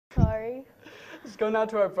Let's go now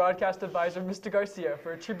to our broadcast advisor, Mr. Garcia,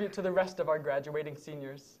 for a tribute to the rest of our graduating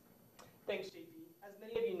seniors. Thanks, JP. As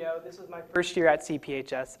many of you know, this was my first year at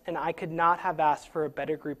CPHS, and I could not have asked for a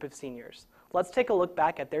better group of seniors. Let's take a look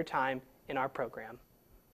back at their time in our program.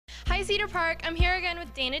 Hi Cedar Park, I'm here again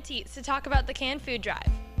with Dana Teets to talk about the canned food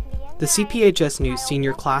drive. The CPHS News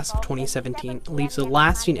Senior Class of 2017 leaves a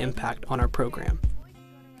lasting impact on our program.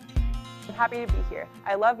 I'm happy to be here.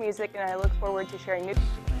 I love music and I look forward to sharing new...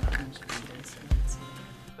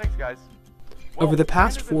 Thanks, guys. Over the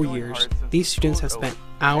past 4 years, these students have spent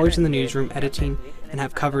hours in the newsroom editing and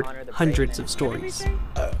have covered hundreds of stories.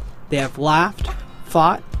 They have laughed,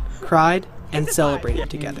 fought, cried, and celebrated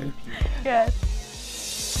together. Yes.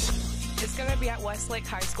 It's going to be at Westlake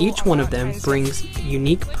High School. Each one of them brings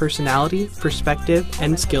unique personality, perspective,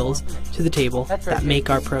 and skills to the table that make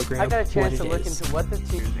our program what it is.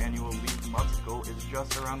 Annual Leave Musical is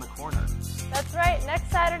just around the corner. That's right,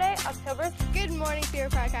 next Saturday, October... Good morning, Cedar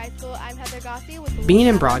Park High School. I'm Heather Gossi with Being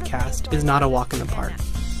in broadcast is not a walk in the park,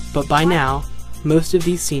 but by now, most of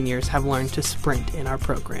these seniors have learned to sprint in our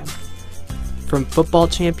program. From football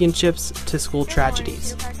championships to school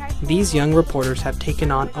tragedies, these young reporters have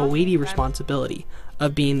taken on a weighty responsibility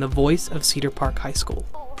of being the voice of Cedar Park High School.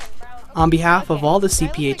 On behalf of all the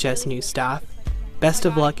CPHS News staff, best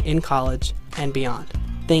of luck in college and beyond.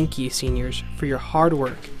 Thank you, seniors, for your hard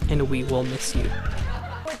work, and we will miss you.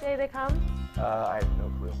 What day they come? I have no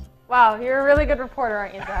clue. Wow, you're a really good reporter,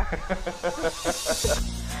 aren't you, Zach?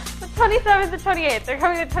 The 27th and 28th. They're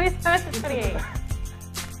coming the 27th and 28th.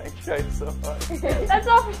 Thank you guys so much. That's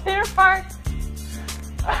all for Cedar Park.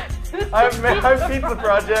 I'm Pizza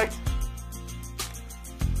Project.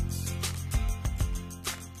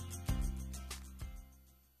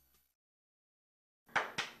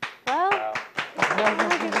 Well,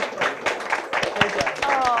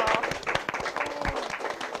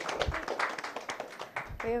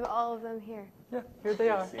 we have all of them here. Yeah, here they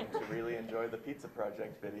are. You seem to really enjoy the Pizza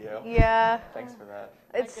Project video. Yeah. Thanks for that.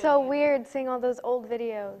 It's so weird seeing all those old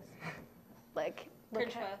videos. Like, look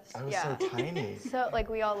at, I was yeah. so tiny. So, like,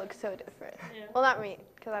 we all look so different. Yeah. Well, not me,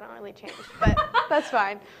 because I don't really change, but that's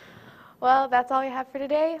fine. Well, that's all we have for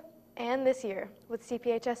today and this year. With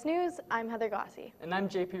CPHS News, I'm Heather Gossi. And I'm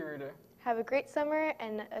JP Reuter. Have a great summer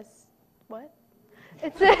and what?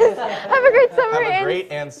 It says, have a great summer Have a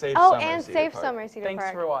great and safe oh, summer, and Cedar safe Park. summer, Cedar Thanks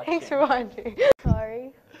Park. for watching. Thanks for watching.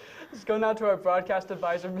 Sorry. Let's go now to our broadcast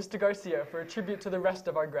advisor, Mr. Garcia, for a tribute to the rest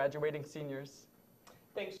of our graduating seniors.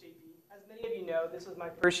 Thanks, JP. As many of you know, this was my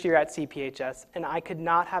first year at CPHS, and I could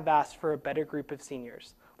not have asked for a better group of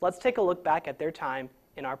seniors. Let's take a look back at their time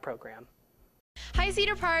in our program. Hi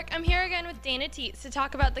Cedar Park, I'm here again with Dana Teets to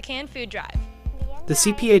talk about the canned food drive. The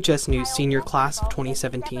CPHS News Senior Class of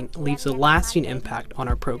 2017 leaves a lasting impact on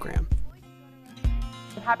our program.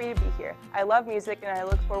 I'm happy to be here. I love music and I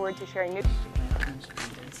look forward to sharing new...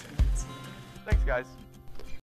 Thanks, guys.